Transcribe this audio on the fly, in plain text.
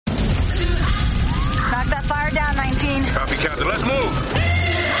Captain. Let's move.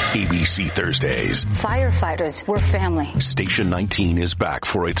 ABC Thursdays. Firefighters, we're family. Station 19 is back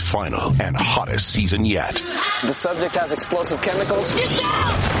for its final and hottest season yet. The subject has explosive chemicals. Get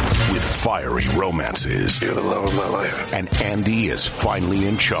down! With fiery romances. You're the love of my life. And Andy is finally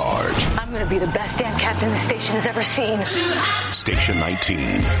in charge. I'm going to be the best damn captain the station has ever seen. Station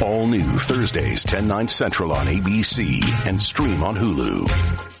 19. All new Thursdays, 10/9 Central on ABC and stream on Hulu.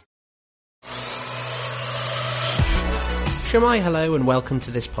 Shemai, hello and welcome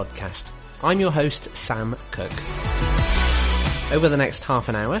to this podcast. I'm your host, Sam Cook. Over the next half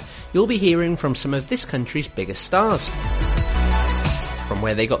an hour, you'll be hearing from some of this country's biggest stars. From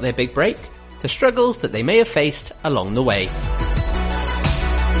where they got their big break, to struggles that they may have faced along the way.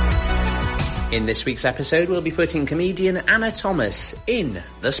 In this week's episode, we'll be putting comedian Anna Thomas in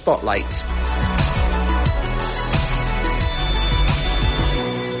the spotlight.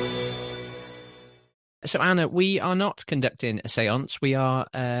 So, Anna, we are not conducting a seance. We are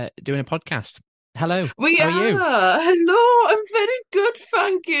doing a podcast. Hello. How are you? Hello. I'm very good,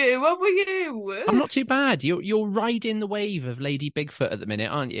 thank you. How are you? I'm not too bad. You're riding the wave of Lady Bigfoot at the minute,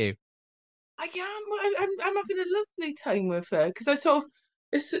 aren't you? I am. I'm having a lovely time with her because I sort of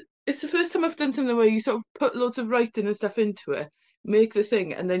it's the first time I've done something where you sort of put loads of writing and stuff into it, make the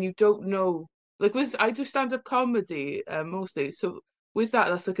thing, and then you don't know. Like I do stand-up comedy mostly, so with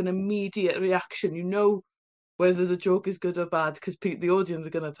that's like an immediate reaction. You know whether the joke is good or bad because the audience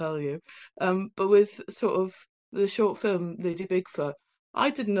are going to tell you. But with sort of the short film Lady Bigfoot, I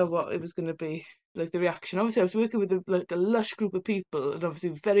didn't know what it was going to be, like the reaction. Obviously, I was working with a lush group of people and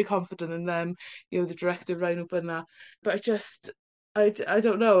obviously very confident in them, the director, Ryan and that. But I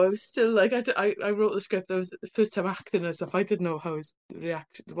don't know. I was still like, I wrote the script. I was the first time acting and stuff. I didn't know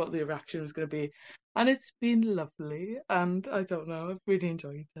what the reaction was going to be. And it's been lovely. And I don't know, I've really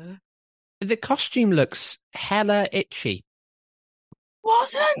enjoyed it. The costume looks hella itchy.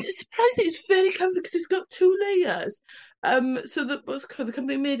 Wasn't it's surprising. It's very comfy because it's got 2 layers. So the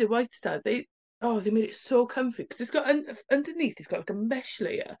company made it White Star. They made it so comfy because it's got underneath. It's got like a mesh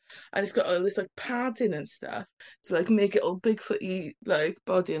layer, and it's got all this like padding and stuff to like make it all Bigfooty like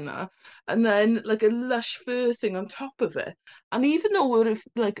body and that, and then like a lush fur thing on top of it. And even though we're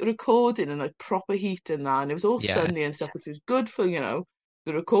like recording and like proper heat and that, and it was all sunny and stuff, which was good for the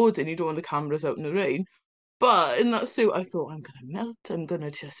recording. You don't want the cameras out in the rain. But in that suit, I thought, I'm going to melt, I'm going to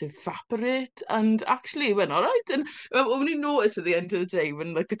just evaporate. And actually, it went all right. And I only noticed at the end of the day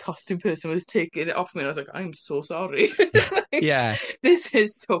when like the costume person was taking it off me, and I was like, I'm so sorry. Yeah. This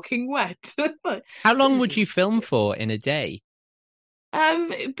is soaking wet. How long would you film for in a day?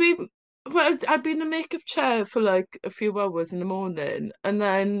 I'd been in the makeup chair for like a few hours in the morning, and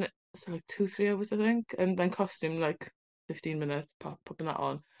then so like 2-3 hours, I think, and then costume like 15 minutes, popping that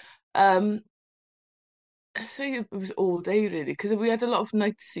on. I say it was all day really because we had a lot of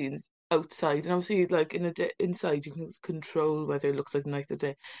night scenes outside, and obviously like inside you can control whether it looks like night or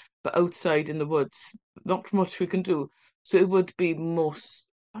day, but outside in the woods not much we can do. So it would be most,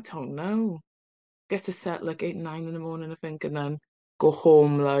 I don't know, get to set like 8-9 in the morning I think, and then go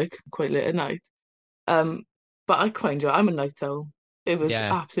home like quite late at night. But I quite enjoy it. I'm a night owl. It was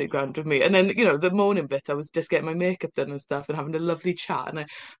absolutely grand with me. And then, the morning bit, I was just getting my makeup done and stuff and having a lovely chat. And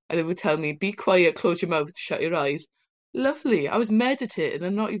they would tell me, be quiet, close your mouth, shut your eyes. Lovely. I was meditating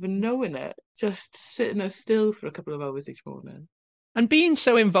and not even knowing it. Just sitting there still for a couple of hours each morning. And being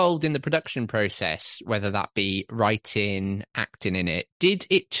so involved in the production process, whether that be writing, acting in it, did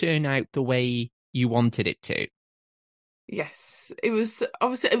it turn out the way you wanted it to? Yes, it was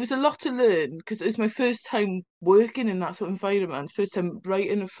a lot to learn because it was my first time working in that sort of environment, first time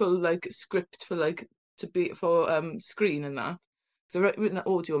writing a full like script for like to be for screen and that. So I've written an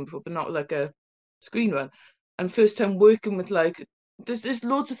audio one before, but not like a screen one. And first time working with like there's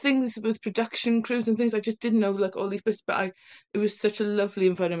loads of things with production crews and things I just didn't know like all these bits, but it was such a lovely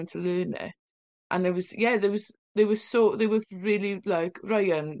environment to learn it. And it was they were really like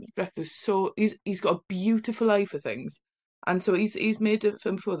Ryan Rector, so he's got a beautiful eye for things. And so he's made a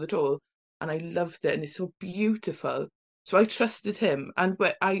film before the all, and I loved it, and it's so beautiful. So I trusted him, and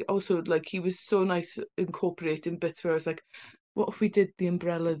I also like he was so nice incorporating bits where I was like, what if we did the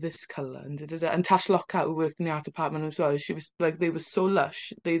umbrella this colour and da-da-da. And Tash Lockhart, who worked in the art department as well, she was like, they were so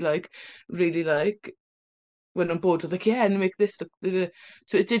lush. They like really like went on board with like, yeah, and make this look da-da.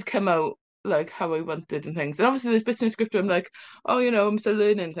 So it did come out like how I wanted and things. And obviously there's bits in the script where I'm like, oh, I'm still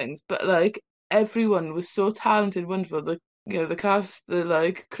learning things, but like everyone was so talented, wonderful. The cast, the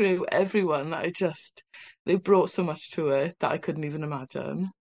like crew, everyone that they brought so much to it that I couldn't even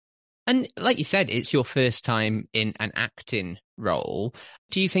imagine. And like you said, it's your first time in an acting role.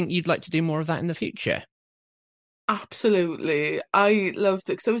 Do you think you'd like to do more of that in the future? Absolutely. I loved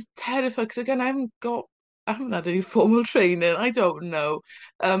it because I was terrified because again I haven't had any formal training. I don't know.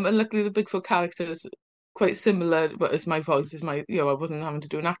 And luckily the Bigfoot character is quite similar, but as my voice is my I wasn't having to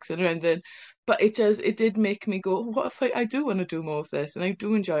do an accent or anything. But it did make me go, what if I do want to do more of this? And I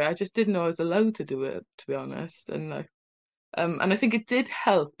do enjoy it. I just didn't know I was allowed to do it, to be honest. And and I think it did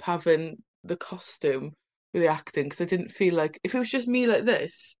help having the costume with the acting because I didn't feel like if it was just me like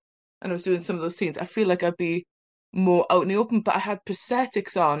this and I was doing some of those scenes, I feel like I'd be more out in the open. But I had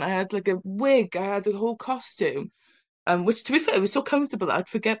prosthetics on, I had like a wig, I had a whole costume, which to be fair, it was so comfortable that I'd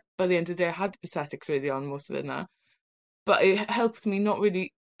forget by the end of the day I had prosthetics really on most of it now. But it helped me not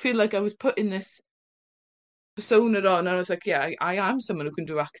really feel like I was putting this persona on, and I was like, yeah, I am someone who can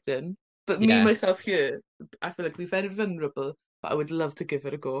do acting. But me Yeah. myself here, I feel like we're very vulnerable, but I would love to give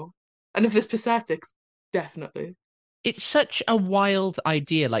it a go. And if there's prosthetics, definitely. It's such a wild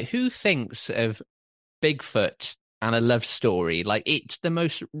idea. Like, who thinks of Bigfoot and a love story? Like, it's the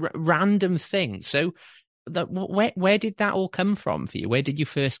most random thing. So, where did that all come from for you? Where did you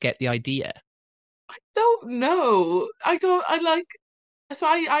first get the idea? I don't know. I like, so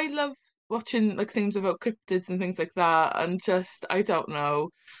I love watching like things about cryptids and things like that, and just, I don't know.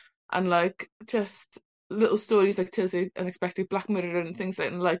 And like, just little stories like Tales of the Unexpected, Black Mirror and things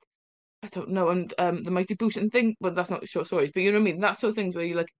like, and like, I don't know, and the Mighty Boosh and thing. Well, that's not short stories, but you know what I mean. That sort of things where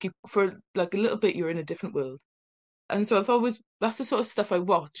you like for like a little bit you're in a different world. And so I've always that's the sort of stuff I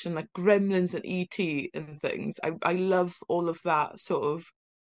watch, and like Gremlins and E.T. and things. I love all of that sort of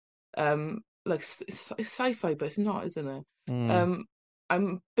like it's sci-fi, but it's not, isn't it? Mm, Um, I'm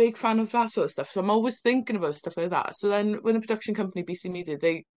a big fan of that sort of stuff, so I'm always thinking about stuff like that. So then when the production company BC Media,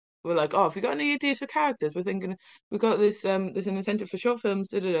 they were like, "Oh, have you got any ideas for characters? We're thinking we've got this there's an incentive for short films.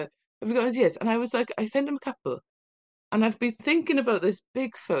 Da, da, da. Have you got ideas?" And I was like, I sent them a couple, and I'd been thinking about this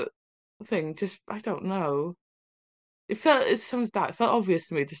Bigfoot thing. Just I don't know. It sounds that it felt obvious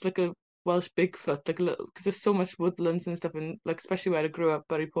to me, just like a Welsh Bigfoot, like a little, because there's so much woodlands and stuff, and like especially where I grew up,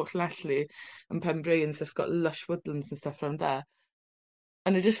 Bury Port Llanelli and Pembrey and stuff's got lush woodlands and stuff around there,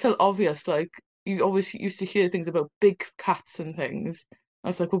 and it just felt obvious. Like you always used to hear things about big cats and things. I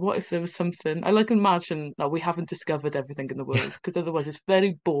was like, well, what if there was something? I like imagine that we haven't discovered everything in the world because otherwise it's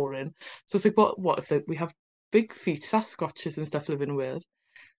very boring. So it's like, what if we have big feet, Sasquatches and stuff living in Wales,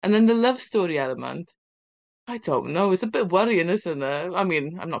 and then the love story element. I don't know. It's a bit worrying, isn't it? I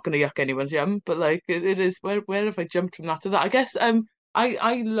mean, I'm not going to yuck anyone's yum, but like it is. Where have I jumped from that to that? I guess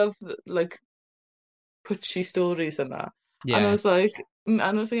I love like pushy stories and that, and I yeah. was like, and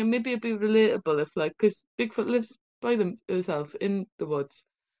I was thinking maybe it'd be relatable if like because Bigfoot lives by herself in the woods,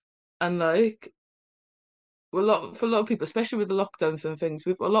 and like for a lot of people, especially with the lockdowns and things,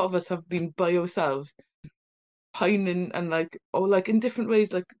 a lot of us have been by ourselves pining and like or like in different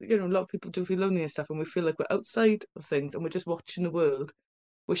ways like a lot of people do feel lonely and stuff and we feel like we're outside of things and we're just watching the world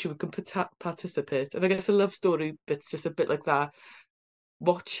wishing we can participate, and I guess a love story bit's just a bit like that,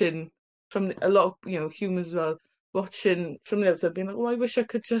 watching from a lot of humans as well, watching from the outside being like, oh, I wish I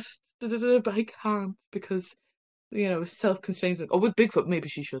could just but I can't because it's self-constrained, or with Bigfoot maybe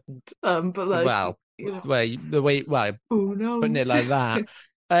she shouldn't, but like Well, the way, well, who putting it knows. like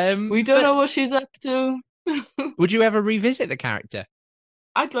that. We don't But know what she's up to. would you ever revisit the character?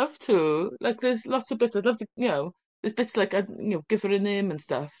 I'd love to. Like, there's lots of bits I'd love to. There's bits like I'd give her a name and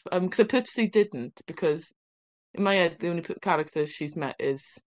stuff. Because I purposely didn't because in my head the only character she's met is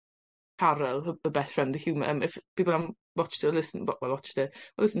Carol, her best friend, the human. If people haven't watched her, watched her,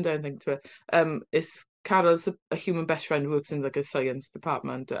 listen to anything to her. It's Carol's a human best friend who works in like a science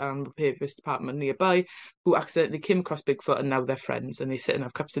department and behaviourist department nearby, who accidentally came across Bigfoot and now they're friends and they sit and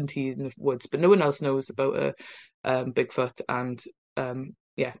have cups and tea in the woods, but no one else knows about Bigfoot and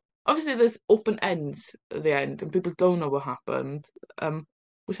yeah. Obviously, there's open ends at the end and people don't know what happened.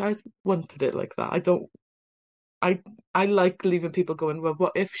 Which I wanted it like that. I don't. I like leaving people going, well,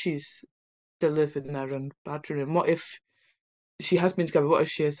 what if she's still living there and badgering him? What if she has been together? What if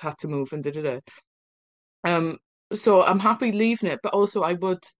she has had to move and da da da? So I'm happy leaving it, but also I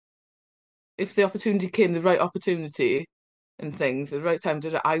would, if the opportunity came, the right opportunity and things, at the right time,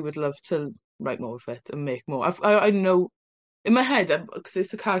 I would love to write more of it and make more. I know in my head because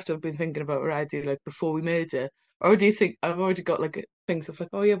it's a character I've been thinking about already. Like before we made it, I already think I've already got like things of like,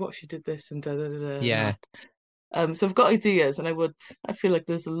 oh yeah, what she did this and da da da da and Yeah. that. So I've got ideas, and I feel like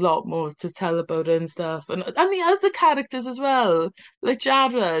there's a lot more to tell about it and stuff, and the other characters as well, like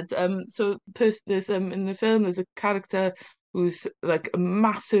Jared. So there's in the film there's a character who's like a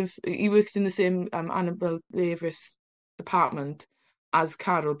massive. He works in the same animal behaviourist department as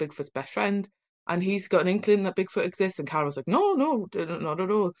Carol, Bigfoot's best friend, and he's got an inkling that Bigfoot exists, and Carol's like, no, not at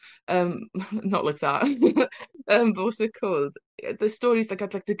all. Not like that. But what's it called? The stories, like,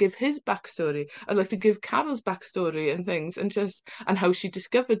 I'd like to give his backstory. I'd like to give Carol's backstory and things, and how she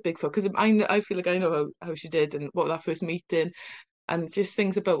discovered Bigfoot, because I feel like I know how she did, and what that first meeting, and just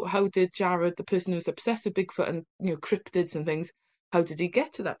things about how did Jared, the person who's obsessed with Bigfoot and cryptids and things, how did he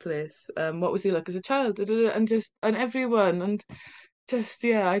get to that place? What was he like as a child? And everyone, and just,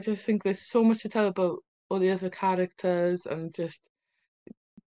 yeah, I just think there's so much to tell about all the other characters, and just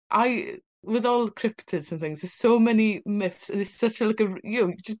with all cryptids and things, there's so many myths, and it's such a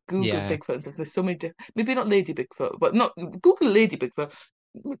you just Google Bigfoot and stuff. There's so many maybe not Lady Bigfoot, but not Google Lady Bigfoot.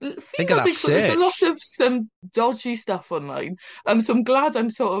 Think of that Bigfoot, search. there's a lot of some dodgy stuff online. So I'm glad I'm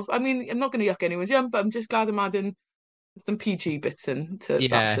I'm not going to yuck anyone's yum, but I'm just glad I'm adding some PG bits into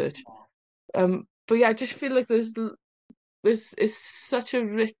that search. But yeah, I just feel like it's such a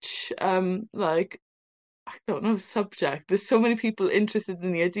rich I don't know, subject. There's so many people interested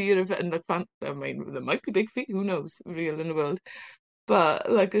in the idea of it, and like, there might be Bigfoot, who knows, real in the world.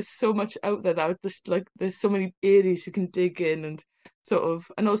 But like, there's so much out there that there's so many areas you can dig in, and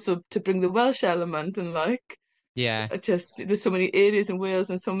and also to bring the Welsh element, and just there's so many areas in Wales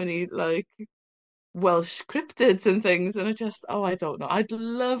and so many like Welsh cryptids and things, and I don't know. I'd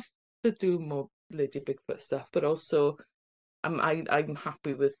love to do more Lady Bigfoot stuff, but also I'm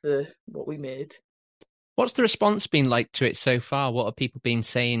happy with what we made. What's the response been like to it so far? What have people been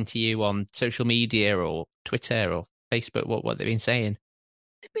saying to you on social media or Twitter or Facebook? What they've been saying?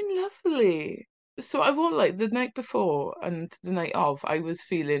 They've been lovely. So I won't lie, the night before and the night of, I was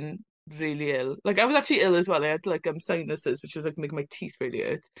feeling really ill. Like, I was actually ill as well. I had like sinuses, which was like making my teeth really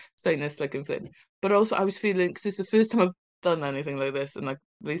hurt. Sinus like inflamed. But also I was feeling, because it's the first time I've done anything like this, and like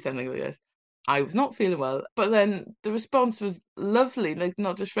at least anything like this, I was not feeling well. But then the response was lovely, like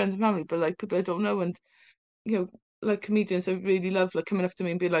not just friends and family, but like people I don't know, and like comedians I really love, like coming up to me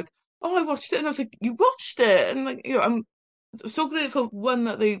and be like, oh, I watched it, and I was like, you watched it? And like, I'm so grateful, one,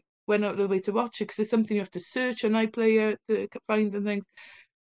 that they went out of their way to watch it, because it's something you have to search on iPlayer to find and things,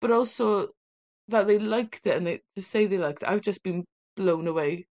 but also that they liked it, and to say they liked it, I've just been blown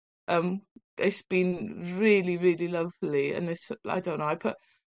away. It's been really, really lovely, and I don't know,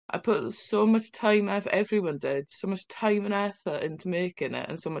 I put so much time, everyone did, so much time and effort into making it,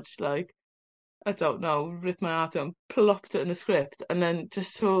 and so much I don't know, ripped my heart out and plopped it in a script, and then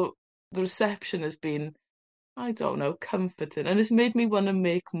the reception has been, I don't know, comforting, and it's made me want to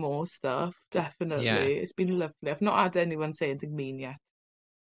make more stuff. Definitely, It's been lovely. I've not had anyone say anything mean yet,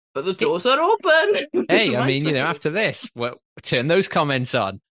 but the doors are open. Hey, I mean, after this, well, turn those comments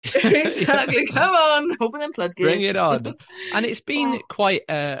on. Exactly. Come on, open them floodgates. Bring it on. And it's been quite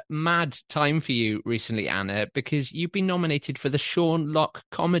a mad time for you recently, Anna, because you've been nominated for the Sean Lock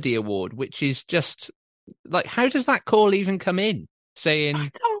Comedy Award, which is just like, how does that call even come in? Saying, I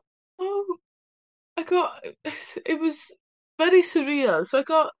don't know. It was very surreal. So I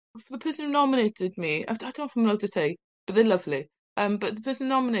got, for the person who nominated me, I don't know if I'm allowed to say, but they're lovely. But the person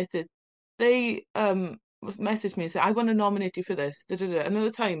nominated, they messaged me and said, I want to nominate you for this. And at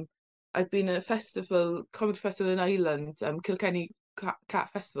the time, I'd been at a comedy festival in Ireland, Kilkenny Cat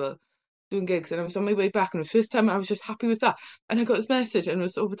Festival, doing gigs, and I was on my way back, and it was the first time I was just happy with that. And I got this message, and it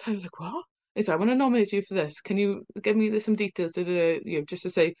was over time, I was like, what? He said, I want to nominate you for this. Can you give me some details? Just to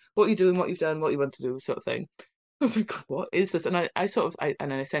say what you're doing, what you've done, what you want to do, sort of thing. I was like, what is this? And I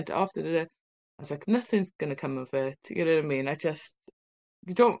and then I sent it off. I was like, nothing's gonna come of it. You know what I mean? I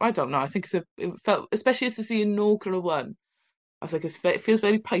don't know. I think it felt, especially as to see an inaugural one, I was like, it feels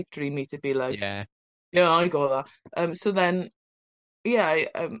very pipe dreamy to be like, yeah, I got that. So then, yeah,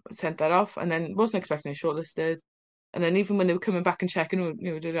 I sent that off, and then wasn't expecting it shortlisted. And then even when they were coming back and checking,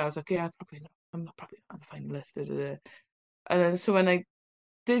 I was like, yeah, I'm not probably not on the finalist. And then so when I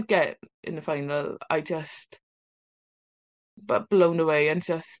did get in the final, I just blown away, and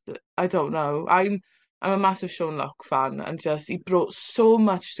I don't know. I'm a massive Sean Lock fan, and he brought so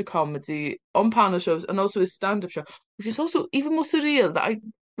much to comedy on panel shows and also his stand-up show, which is also even more surreal, that I,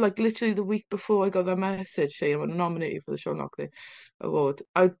 like, literally the week before I got that message saying I want to nominate you for the Sean Lock Award,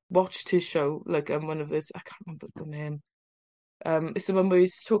 I watched his show, like, one of his, I can't remember the name. It's the one where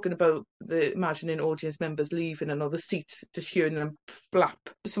he's talking about imagining audience members leaving and all the seats just hearing them flap.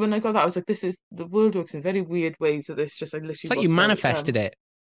 So when I got that, I was like, the world works in very weird ways. That this just, I literally, it's like you manifested it.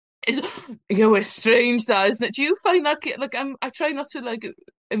 It's strange, that, isn't it? Do you find that, like, I try not to like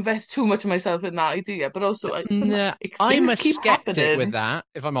invest too much of myself in that idea, but also I'm a skeptic with that,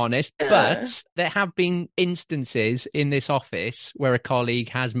 if I'm honest. Yeah. But there have been instances in this office where a colleague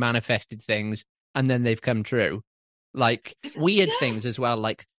has manifested things and then they've come true. Like weird things as well.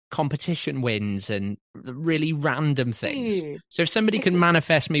 Like competition wins and really random things. Yeah. So if somebody can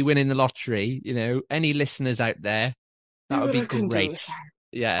manifest me winning the lottery, any listeners out there, that would be great.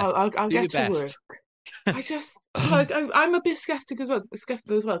 Yeah, I'll do your get to best. work. I just I'm a bit skeptical as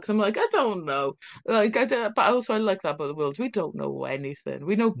well because I'm like I don't know, like but also I like that about the world. We don't know anything.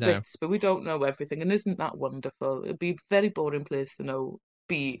 We know bits, but we don't know everything. And isn't that wonderful? It'd be a very boring place to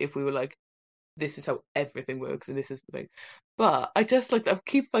be if we were like, this is how everything works and this is the thing. But I just I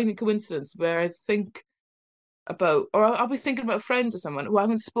keep finding coincidence where I think about, or I'll be thinking about a friend or someone who I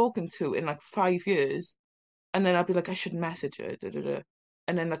haven't spoken to in like 5 years, and then I'll be like, I should message her, da, da, da.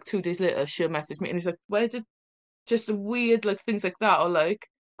 And then like 2 days later, she'll message me, and it's like, where did just weird like things like that, or like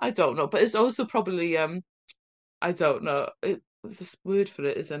I don't know, but it's also probably I don't know. There's this word for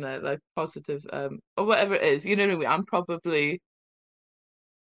it, isn't it? Like positive or whatever it is. You know what I mean? I'm probably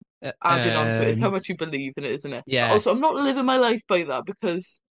adding on to it. It's how much you believe in it, isn't it? Yeah. But also, I'm not living my life by that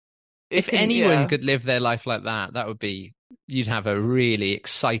because if anyone could live their life like that would be, you'd have a really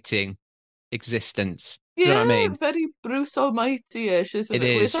exciting existence. Do you know what I mean? Very Bruce Almighty-ish, isn't it?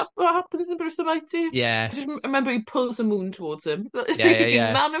 Is. Is that what happens in Bruce Almighty? Yeah. I just remember he pulls the moon towards him. Yeah. He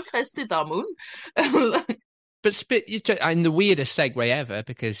manifested that moon. But and the weirdest segue ever,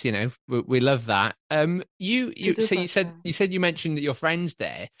 because we love that. So you said you mentioned that your friends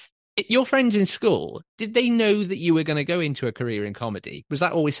there, your friends in school, did they know that you were going to go into a career in comedy? Was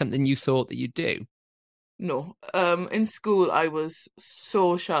that always something you thought that you'd do? No. In school, I was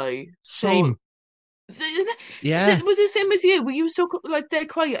so shy. Same. Yeah. Was it the same as you? Were you so dead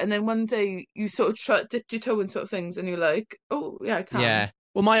quiet, and then one day you sort of dipped your toe in sort of things, and you're like, oh yeah, I can. Yeah.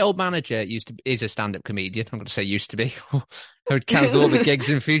 Well, my old manager is a stand-up comedian. I'm going to say used to be. I would cancel all the gigs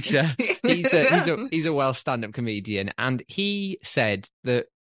in future. He's a well stand-up comedian, and he said that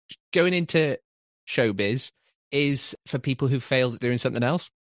going into showbiz is for people who failed at doing something else.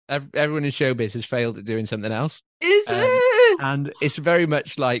 Everyone in showbiz has failed at doing something else. Is it? And it's very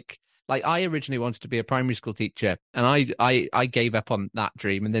much like I originally wanted to be a primary school teacher, and I gave up on that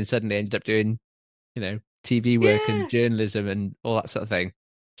dream, and then suddenly ended up doing, TV work and journalism and all that sort of thing.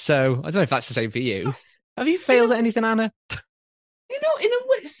 So I don't know if that's the same for you. Yes. Have you failed at anything, Anna? In a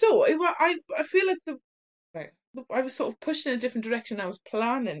way, so I feel like I was sort of pushed in a different direction than I was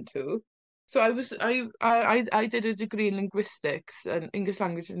planning to. So I did a degree in linguistics and English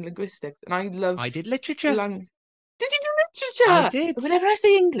language and linguistics, and I did literature. Did you do literature? I did. Whenever I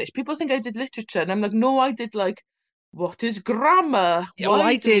say English, people think I did literature, and I'm like, no, I did what is grammar? Yeah,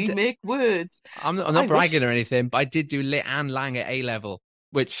 Why do we make words? I'm not bragging or anything, but I did do lit and lang at A level,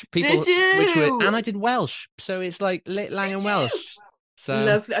 which people, did you? And I did Welsh, so it's like lit, lang, and Welsh. So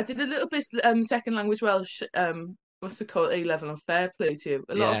lovely. I did a little bit second language Welsh. What's it called? A level on Fair Play too.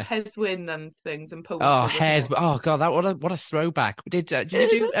 A lot of Heddwyn and things and poetry. Oh, oh god, that what a throwback. Did you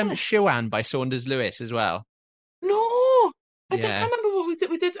do Siouan by Saunders Lewis as well? No, I can't remember what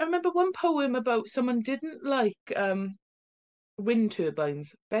we did. I remember one poem about someone didn't like wind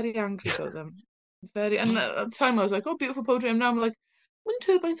turbines. Very angry about them. And at the time I was like, oh, beautiful poetry. And now I'm like, wind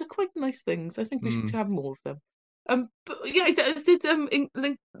turbines are quite nice things. I think we should have more of them. But yeah, I did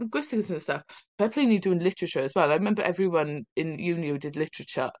linguistics and stuff. But I played you doing literature as well. I remember everyone in uni who did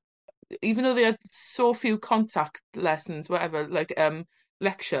literature, even though they had so few contact lessons, whatever,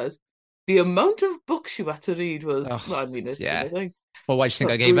 lectures, the amount of books you had to read was, Well, why do you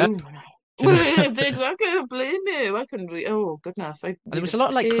think I gave up? Exactly, I blame you. I couldn't read. Oh goodness, there was a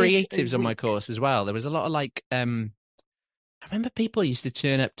lot of creatives on my course as well. There was a lot of I remember people used to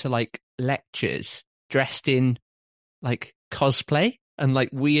turn up to lectures dressed in cosplay and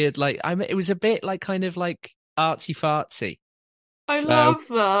weird it was a bit kind of artsy fartsy. I love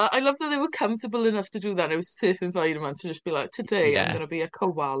that. I love that they were comfortable enough to do that. And it was a safe environment to just be like, today I'm going to be a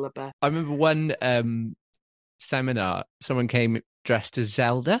koala bear. I remember one seminar, someone came dressed as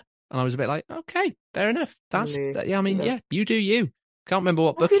Zelda, and I was a bit like, okay, fair enough. You do you. Can't remember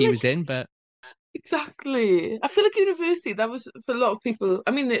what book he was in, but exactly. I feel like university, that was for a lot of people.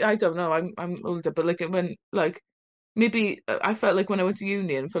 I mean, I don't know. I'm older, but maybe I felt like when I went to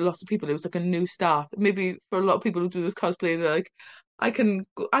uni, and for lots of people it was a new start. Maybe for a lot of people who do this cosplay, they're like,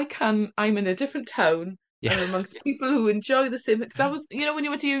 I'm in a different town. Yeah. I'm amongst people who enjoy the same things. That was, when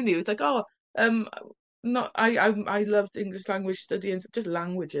you went to uni, it was like, I loved English language study and just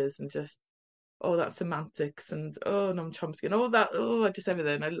languages and just that semantics and Noam Chomsky and all that, just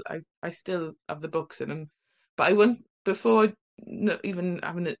everything. I still have the books in them, but I went before even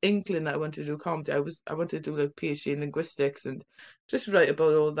having an inkling that I wanted to do comedy. I wanted to do PhD in linguistics and just write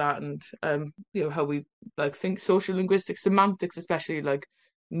about all that and how we think social linguistics, semantics, especially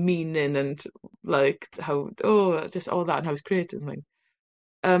meaning and how just all that and how it's created and things.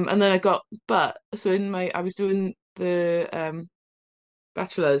 And then I was doing the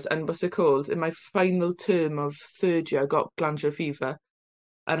bachelor's, and what's it called? In my final term of third year, I got glandular fever,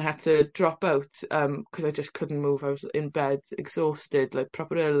 and I had to drop out because I just couldn't move. I was in bed, exhausted, like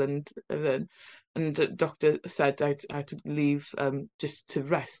proper ill, and the doctor said I had to leave just to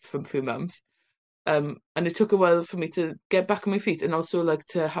rest for a few months. And it took a while for me to get back on my feet, and also like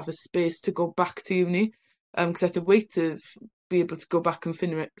to have a space to go back to uni, because I had to wait to be able to go back and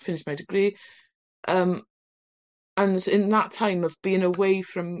finish my degree. And in that time of being away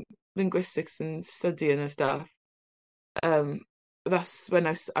from linguistics and studying and stuff, that's when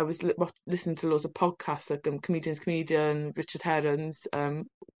I was listening to loads of podcasts, like Comedian, Richard Herron's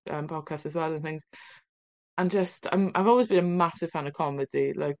podcast as well, and things. And just I've always been a massive fan of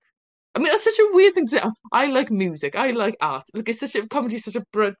comedy. Like, I mean, that's such a weird thing to say. I like music, I like art. Like, comedy is such a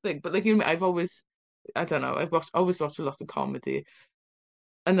broad thing. But like, you know, I don't know, always watched a lot of comedy.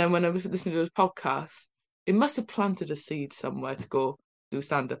 And then when I was listening to those podcasts, it must have planted a seed somewhere to go do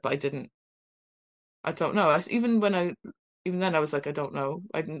stand up, but I don't know. Even then I was like, I don't know.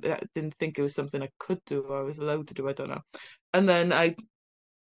 I didn't think it was something I could do or I was allowed to do. I don't know. And then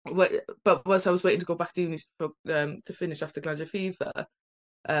but once I was waiting to go back to uni to finish after glandular fever,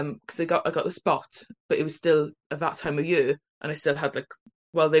 because I got the spot, but it was still at that time of year, and I still had like,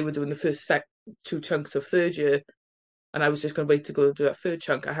 while they were doing the first two chunks of third year, and I was just going to wait to go do that third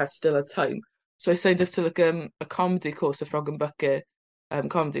chunk. I still had time, so I signed up to like a comedy course at Frog and Bucket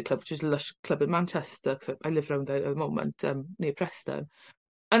Comedy Club, which is a lush club in Manchester, because I live around there at the moment, near Preston.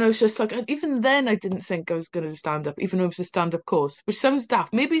 And I was just like, even then, I didn't think I was going to stand up, even though it was a stand up course, which sounds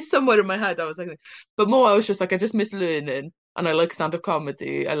daft. Maybe somewhere in my head I was like, but more I was just like, I just miss learning, and I like stand up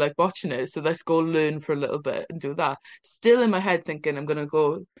comedy. I like watching it, so let's go learn for a little bit and do that. Still in my head thinking I'm going to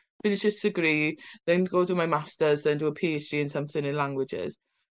go finish this degree, then go do my master's, then do a PhD in something in languages.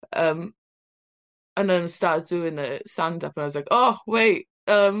 And then started doing it stand up, and I was like, oh wait,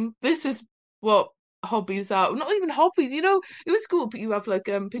 this is what hobbies are. Not even hobbies, you know. It was cool, but you have like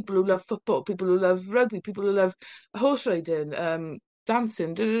people who love football, people who love rugby, people who love horse riding,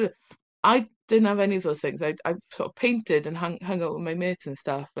 dancing. I didn't have any of those things. I sort of painted and hung out with my mates and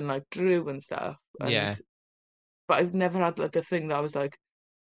stuff, and like drew and stuff. Yeah. But I've never had like a thing that I was like,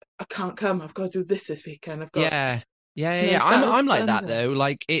 I can't come. I've got to do this weekend. I've got Yeah. I'm like that though.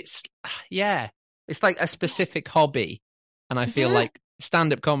 Like it's like a specific hobby, and I feel like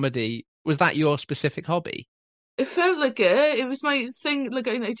stand-up comedy. Was that your specific hobby? It felt like it. It was my thing. Like,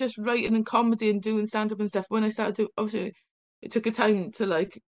 I just writing and comedy and doing stand-up and stuff. When I started to, obviously, it took a time to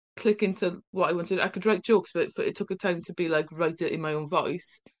like click into what I wanted. I could write jokes, but it took a time to be like write it in my own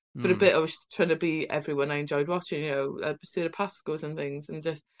voice. For a bit, I was trying to be everyone I enjoyed watching, you know, Sarah Pascoe's and things, and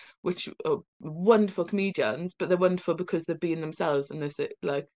just which are wonderful comedians, but they're wonderful because they're being themselves, and there's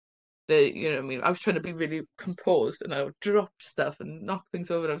like. You know what I mean? I was trying to be really composed, and I would drop stuff and knock things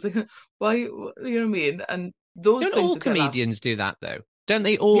over. And I was like, why? You know what I mean? And those Don't things all comedians do that though? Don't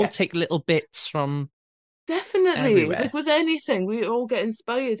they all take little bits from definitely everywhere? like with anything, we all get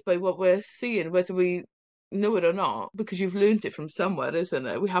inspired by what we're seeing, whether we know it or not, because you've learned it from somewhere, isn't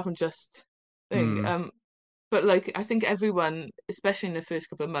it? We haven't just but like I think everyone, especially in the first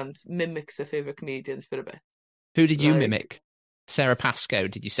couple of months, mimics their favourite comedians for a bit. Who did you mimic? Sarah Pascoe,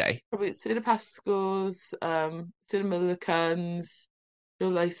 did you say? Probably Sarah Pascoe's, Sarah Millican's, Joe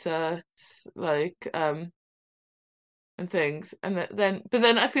Lycett, like, and things. And then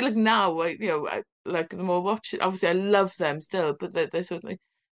I feel like now, like, you know, like the more I watch it, obviously I love them still, but they're certainly,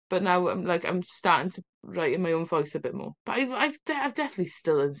 but now I'm starting to write in my own voice a bit more. But I've definitely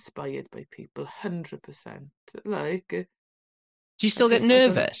still inspired by people, 100%. Like, do you still get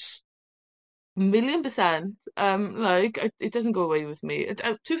nervous? 1,000,000%. It doesn't go away with me.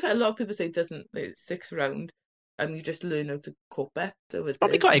 To be fair, a lot of people say it doesn't. It sticks around, and you just learn how to cope better with it.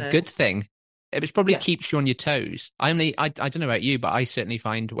 Probably quite a good thing. It probably keeps you on your toes. I don't know about you, but I certainly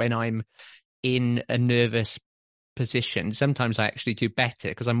find when I'm in a nervous position, sometimes I actually do better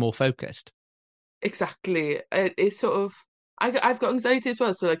because I'm more focused. Exactly. It's sort of I've got anxiety as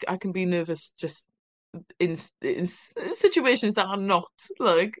well, so like I can be nervous just in situations that are not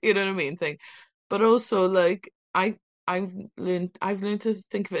like, you know what I mean, thing. But also like I've learned to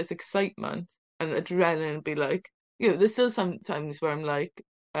think of it as excitement and adrenaline, and be like, you know, there's still some times where I'm like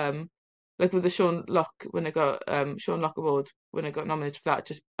with the Sean Lock, when I got Sean Lock Award, when I got nominated for that,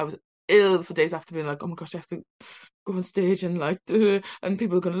 just I was ill for days after, being like, oh my gosh, I have to go on stage and like and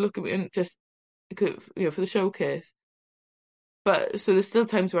people are going to look at me, and just, you know, for the showcase. But so there's still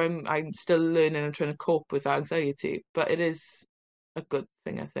times where I'm still learning and trying to cope with that anxiety, but it is a good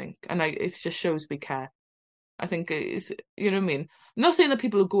thing, I think, and it just shows we care. I think is, you know what I mean? I'm not saying that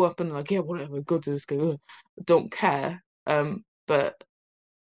people who go up and like, yeah, whatever, go to this guy, don't care. But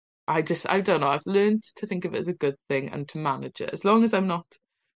I don't know. I've learned to think of it as a good thing and to manage it as long as I'm not.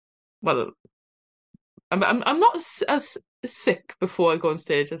 Well, I'm not as sick before I go on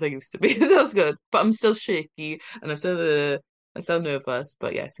stage as I used to be. That's good, but I'm still shaky and I'm still nervous.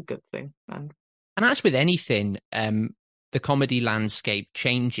 But yeah, it's a good thing. And as with anything, the comedy landscape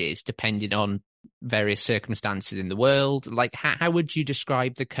changes depending on various circumstances in the world. Like, how would you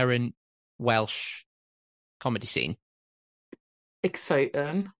describe the current Welsh comedy scene?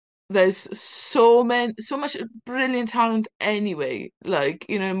 exciting. There's so much brilliant talent anyway. Like,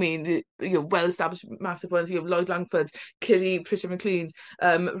 you know what I mean? Well-established massive ones. You have Lloyd Langford, Kiri, Pritchard McLean,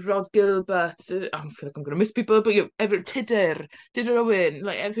 Rod Gilbert. I feel like I'm going to miss people, but you have Tudur Owen,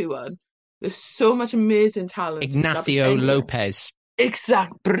 like everyone. There's so much amazing talent. Ignacio Lopez.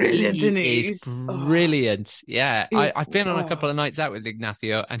 Brilliant, isn't he? He is brilliant. Yeah, I've been on a couple Oh, of nights out with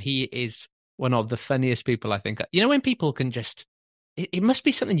Ignacio, and he is one of the funniest people I think. You know, when people can just, it must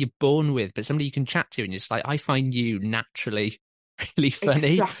be something you're born with, but somebody you can chat to, and it's like, I find you naturally really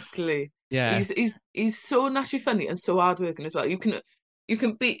funny. exactly. Yeah. He's so naturally funny and so hardworking as well. You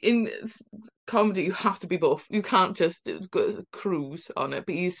can be in comedy. You have to be both. You can't just go cruise on it.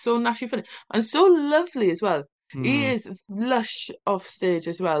 But he's so naturally funny and so lovely as well. He Mm. is lush off stage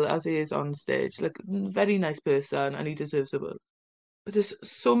as well as he is on stage. Like, very nice person, and he deserves it. But there's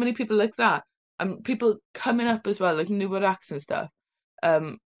so many people like that, and people coming up as well, like newer acts and stuff.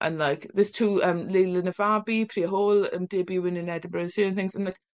 And like there's two Leila Navabi, Priya Hall, debuting in Edinburgh and certain things, and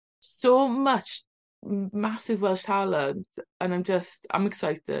like so much massive Welsh talent, and I'm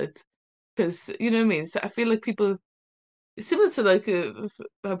excited because you know what I mean. So I feel like people similar to like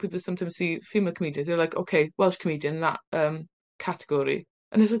how people sometimes see female comedians. They're like, okay, Welsh comedian, that category,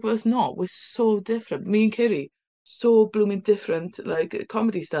 and it's like, well, it's not. We're so different. Me and Kiri, so blooming different, like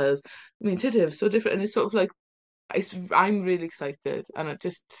comedy styles. Me and Titiv, so different, and it's sort of like I'm really excited, and I'm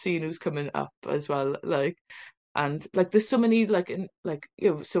just seeing who's coming up as well. Like, and like there's so many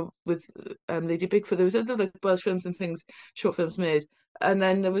so with Lady Bigfoot, there was other like Welsh films and things, short films made, and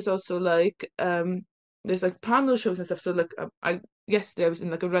then there was also like there's like panel shows and stuff. So like I yesterday I was in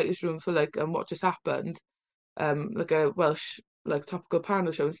like a writer's room for like What Just Happened, like a Welsh like topical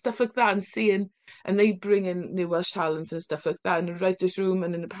panel show and stuff like that, and seeing, and they bring in new Welsh talent and stuff like that in the writer's room,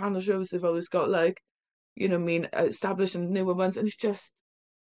 and in the panel shows they've always got like, you know what I mean, established and newer ones, and it's just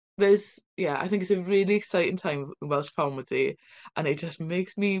I think it's a really exciting time in Welsh comedy, and it just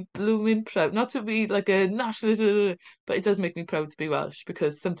makes me blooming proud. Not to be like a nationalist, but it does make me proud to be Welsh,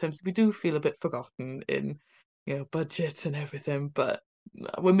 because sometimes we do feel a bit forgotten in, budgets and everything, but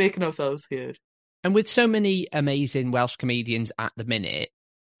we're making ourselves heard. And with so many amazing Welsh comedians at the minute,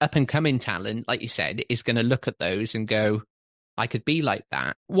 up and coming talent, like you said, is going to look at those and go, I could be like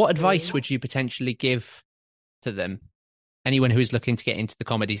that. What advice would you potentially give to them? Anyone who is looking to get into the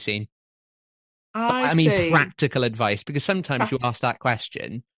comedy scene? I mean, practical advice, because sometimes you ask that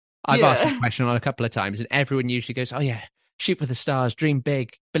question. I've asked that question on a couple of times, and everyone usually goes, oh yeah, shoot for the stars, dream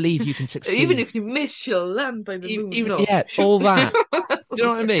big, believe you can succeed. Even if you miss, you'll land by the moon. Yeah, all that. You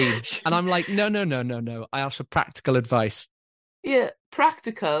know what I mean? And I'm like, no. I ask for practical advice. Yeah,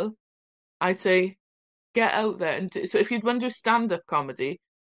 practical. I'd say get out there. And so if you'd want to do stand-up comedy,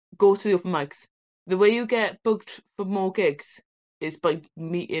 go to the open mics. The way you get booked for more gigs is by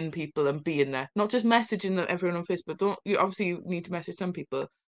meeting people and being there, not just messaging everyone on Facebook. You need to message some people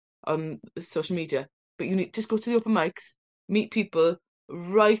on social media, but you need just go to the open mics, meet people,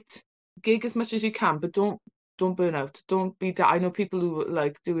 write, gig as much as you can, but don't burn out. Don't be I know people who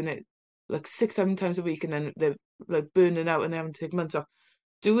like doing it like 6-7 times a week, and then they're like burning out and they having to take months off.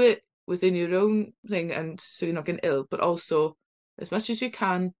 Do it within your own thing, and so you're not getting ill, but also as much as you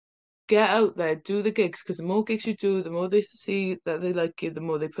can. Get out there, do the gigs, because the more gigs you do, the more they see that they like you, the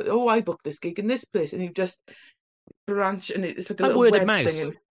more they put, oh, I booked this gig in this place, and you just branch, and it's like a little word web of mouth. thing.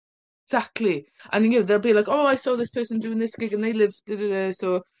 And exactly. And they'll be like, oh, I saw this person doing this gig and they live,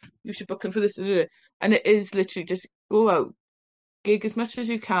 so you should book them for this. And it is literally just go out, gig as much as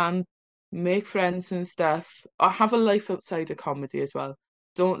you can, make friends and stuff, or have a life outside of comedy as well.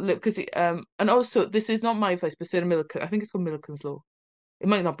 Don't live, because and also, this is not my advice, but Sarah Millican, I think it's called Millican's Law. It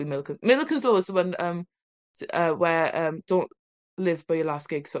might not be Millican's. Millican's Law is the one where don't live by your last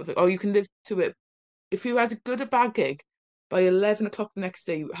gig sort of thing. Or you can live to it. If you had a good or bad gig, by 11 o'clock the next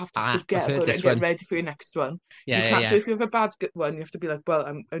day, you have to forget about it and get ready for your next one. Yeah, you can't. So if you have a bad one, you have to be like, well,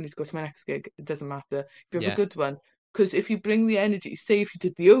 I need to go to my next gig. It doesn't matter. If you have a good one, because if you bring the energy, say if you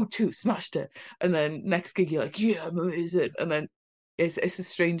did the O2, smashed it, and then next gig you're like, yeah, I'm amazing, and then it's a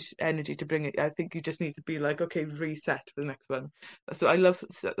strange energy to bring it. I think you just need to be like, okay, reset for the next one. So I love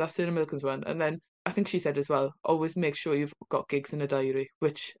that Sarah Milkins one. And then I think she said as well, always make sure you've got gigs in a diary,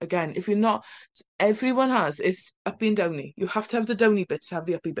 which again, if you're not, everyone has, it's uppy and downy. You have to have the downy bits to have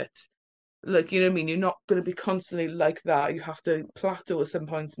the uppy bits. Like, you know what I mean? You're not going to be constantly like that. You have to plateau at some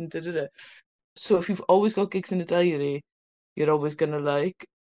point and da-da-da. So if you've always got gigs in a diary, you're always going to like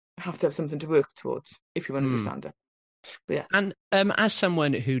have to have something to work towards if you want to do stand-up. But yeah. And as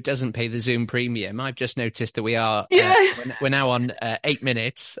someone who doesn't pay the Zoom premium, I've just noticed that we are we're now on 8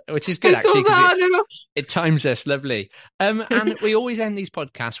 minutes, which is good actually because it times us lovely. And we always end these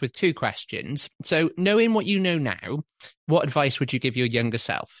podcasts with 2 questions. So knowing what you know now, what advice would you give your younger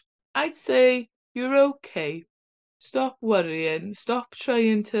self? I'd say you're okay. Stop worrying. Stop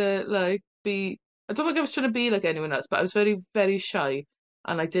trying to like be. I don't think I was trying to be like anyone else, but I was very, very shy,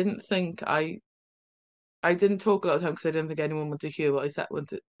 and I didn't think I didn't talk a lot of time because I didn't think anyone wanted to hear what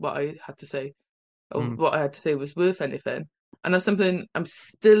I had to say, or what I had to say was worth anything. And that's something I'm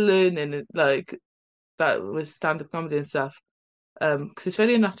still learning, like that with stand-up comedy and stuff. Because it's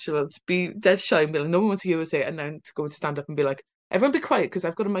very unnatural to be dead shy and be like, no one wants to hear what I say, and then to go to stand up and be like, everyone be quiet because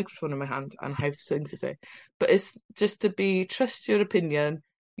I've got a microphone in my hand and I have things to say. But it's just to trust your opinion.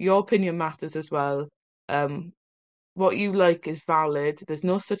 Your opinion matters as well. What you like is valid. There's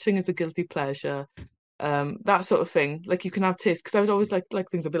no such thing as a guilty pleasure. That sort of thing. Like you can have taste, because I would always like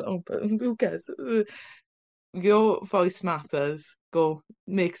things. I'd be like, oh, but who cares? Your voice matters. Go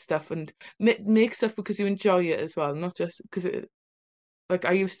make stuff and make stuff because you enjoy it as well, not just because it. Like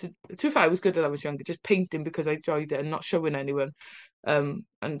I used to be fair, I was good when I was younger, just painting because I enjoyed it and not showing anyone, and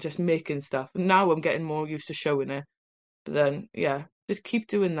just making stuff. Now I'm getting more used to showing it, but then yeah, just keep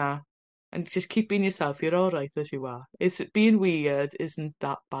doing that. And just keep being yourself. You're all right as you are. Being weird isn't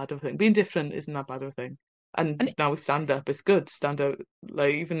that bad of a thing. Being different isn't that bad of a thing. And now with stand-up, it's good. Stand-up,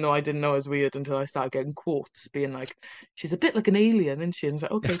 like, even though I didn't know I was weird until I started getting quotes, being like, she's a bit like an alien, isn't she? And it's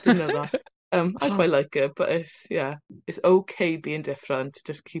like, okay, didn't know that. I quite like it, but it's okay being different.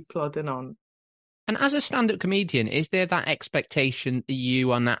 Just keep plodding on. And as a stand-up comedian, is there that expectation that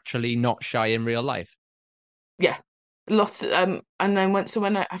you are naturally not shy in real life? Yeah. Lots and then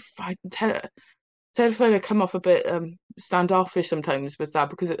when I find terrified I come off a bit standoffish sometimes with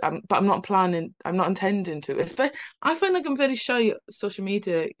that because but I'm not intending to. I find like I'm very shy social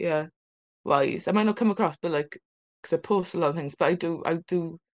media wise. I might not come across, but like because I post a lot of things, but I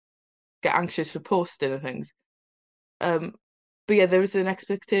do get anxious for posting and things. But yeah, there was an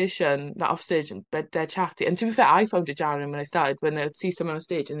expectation that off stage and they're chatty. And to be fair, I found it jarring when I started, when I'd see someone on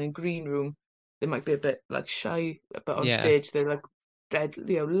stage and in green room they might be a bit like shy, but on stage they're like dead,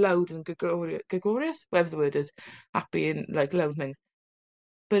 loud and gregarious, whatever the word is, happy and like loud things.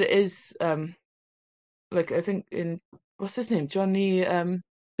 But it is like I think in what's his name, Johnny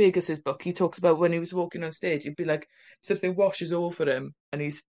Vegas's book, he talks about when he was walking on stage, he'd be like something washes over him, and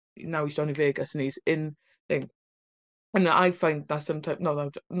he's Johnny Vegas and he's in thing. And I find that sometimes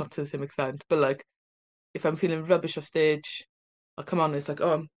not to the same extent, but like if I'm feeling rubbish off stage, I'll come on, it's like,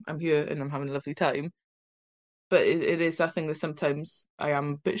 oh, I'm here and I'm having a lovely time. But it is that thing that sometimes I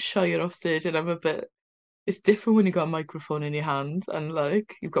am a bit shyer off stage and it's different when you got a microphone in your hand and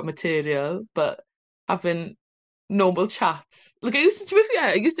like you've got material, but having normal chats. Like I used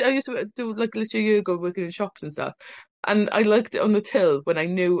to do like literally a year ago working in shops and stuff. And I liked it on the till when I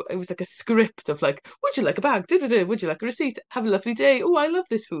knew it was like a script of like, would you like a bag? Would you like a receipt? Have a lovely day. Oh, I love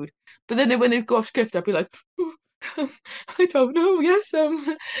this food. But then when it'd go off script, I'd be like, oh, I don't know. Yes,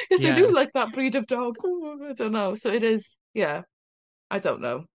 yes, I do like that breed of dog. Oh, I don't know. So it is, yeah. I don't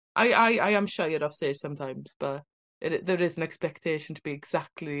know. I am shy off stage sometimes, but there is an expectation to be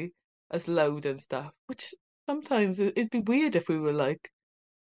exactly as loud and stuff, which sometimes it'd be weird if we were like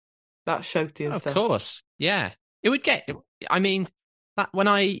that shouty and stuff. Of course, yeah. It would get. I mean, when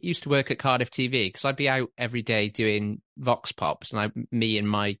I used to work at Cardiff TV, because I'd be out every day doing Vox Pops, and me and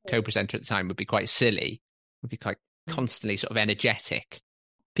my co-presenter at the time would be quite silly. Would be quite constantly sort of energetic.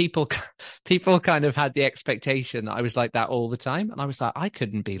 People kind of had the expectation that I was like that all the time, and I was like, I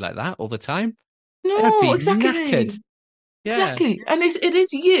couldn't be like that all the time. No, exactly. Knackered. Yeah. Exactly, and it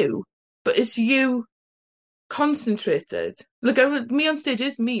is you, but it's you concentrated. Look, me on stage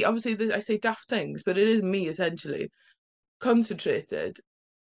is me. Obviously, I say daft things, but it is me essentially concentrated.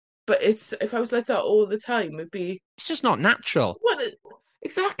 But if I was like that all the time, it's just not natural.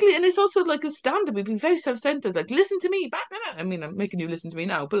 Exactly, and it's also like a stand-up. We'd be very self-centered. Like, listen to me. I mean, I'm making you listen to me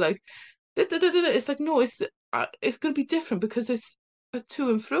now, but like, it's like no, it's going to be different because it's a to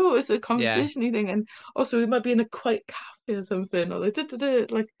and fro. It's a conversation-y thing, and also we might be in a quiet cafe or something, or like,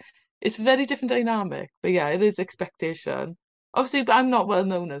 like it's a very different dynamic. But yeah, it is expectation. Obviously, I'm not well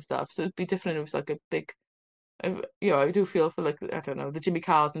known and stuff, so it'd be different if it was like a big, I do feel for like, I don't know, the Jimmy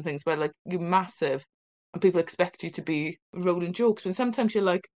Carrs and things where like you're massive and people expect you to be rolling jokes, when sometimes you're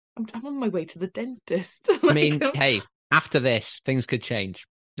like, I'm on my way to the dentist. I mean, hey, after this, things could change.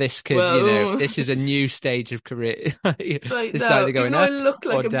 This could, this is a new stage of career. It's either going up I look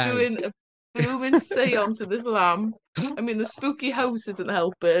like or I'm down. doing a blooming seance with this lamb. I mean, the spooky house isn't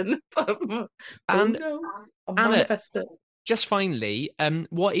helping. And no, I'm Anna, manifesting. Just finally,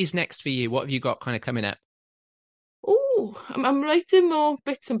 what is next for you? What have you got kind of coming up? Oh, I'm writing more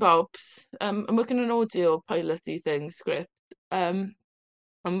bits and bobs. I'm working on an audio pilot-y thing, script. I'm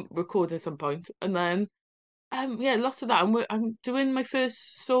recording at some point, and then lots of that. I'm doing my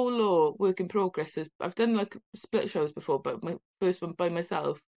first solo work in progress. I've done like split shows before, but my first one by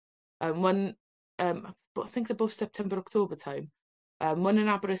myself. One I think they're both September, October time. One in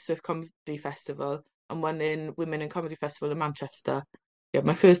Aberystwyth Comedy Festival and one in Women in Comedy Festival in Manchester. Yeah,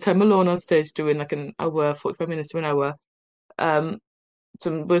 my first time alone on stage doing like an hour, 45 minutes to an hour. So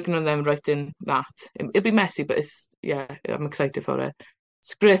I'm working on them, writing that. It'll be messy, but I'm excited for it.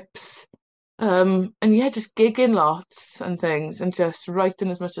 Scripts, and just gigging lots and things, and just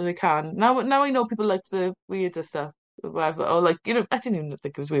writing as much as I can. Now I know people like the weirder stuff, or whatever, or like, I didn't even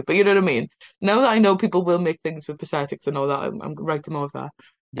think it was weird, but you know what I mean. Now that I know people will make things with prosthetics and all that, I'm writing more of that.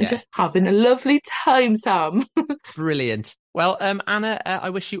 And just having a lovely time, Sam. Brilliant. Well, Anna, I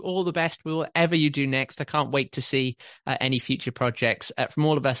wish you all the best with whatever you do next. I can't wait to see any future projects. From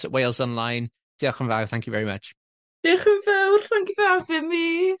all of us at Wales Online, diolch yn fawr. Thank you very much. Diolch yn fawr. Thank you for having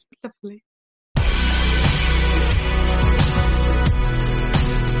me. Lovely.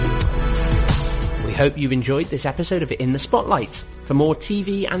 We hope you've enjoyed this episode of In the Spotlight. For more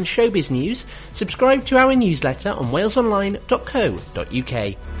TV and showbiz news, subscribe to our newsletter on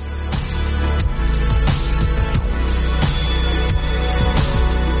walesonline.co.uk.